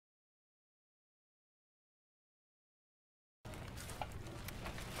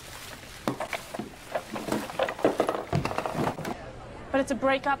But it's a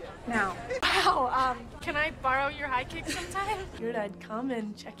breakup now. Wow, can I borrow your high kick sometime? Figured I'd come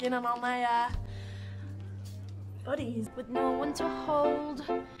and check in on all my, buddies. With no one to hold,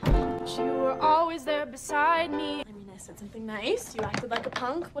 but you were always there beside me. I mean, I said something nice, you acted like a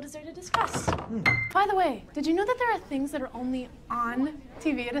punk. What is there to discuss? By the way, did you know that there are things that are only on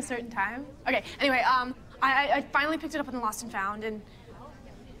TV at a certain time? Okay, anyway, I finally picked it up on the Lost and Found, and...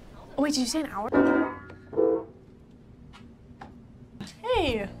 Oh, wait, did you say an hour?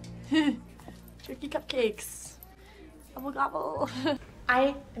 Hey! Turkey cupcakes. Gobble gobble.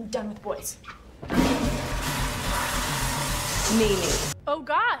 I am done with boys. Nini. Oh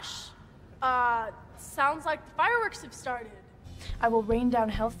gosh. Sounds like the fireworks have started. I will rain down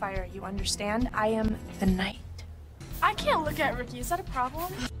hellfire, you understand? I am the night. I can't look at Ricky, is that a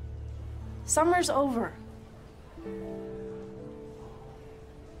problem? Summer's over.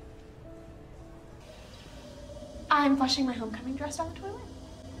 I'm flushing my homecoming dress down the toilet.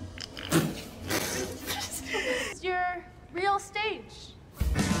 It's your real stage.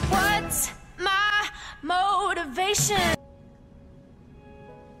 What's my motivation?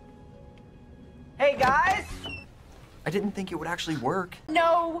 Hey, guys! I didn't think it would actually work.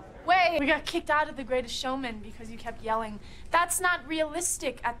 No way! We got kicked out of The Greatest Showman because you kept yelling. That's not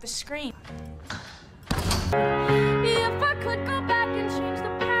realistic at the screen. If I could go back and change the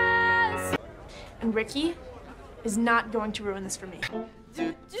past. And Ricky is not going to ruin this for me. Do,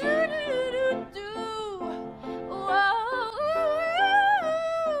 do, do, do, do. Whoa.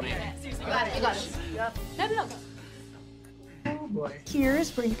 You got it, you got it. Yep. No. Oh, boy.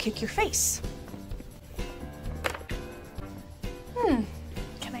 Here's where you kick your face.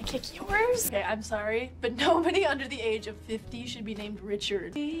 Can I kick yours? Okay, I'm sorry, but nobody under the age of 50 should be named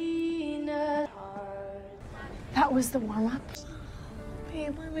Richard. That was the warm-up.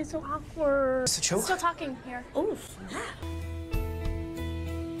 Babe, why am I so awkward? It's a choke. Still talking here. Oh, snap.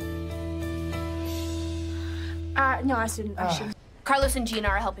 No, I shouldn't. Carlos and Gina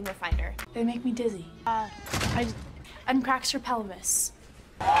are helping her find her. They make me dizzy. And cracks her pelvis.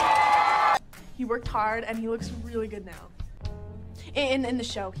 He worked hard, and he looks really good now. In the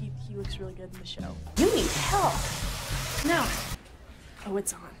show, he looks really good in the show. You need help. No. Oh,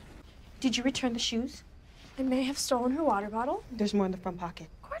 it's on. Did you return the shoes? I may have stolen her water bottle. There's more in the front pocket.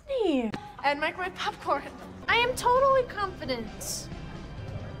 Courtney! And microwave popcorn. I am totally confident.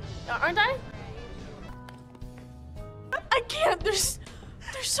 Aren't I? I can't. There's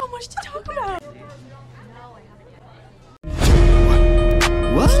so much to talk about.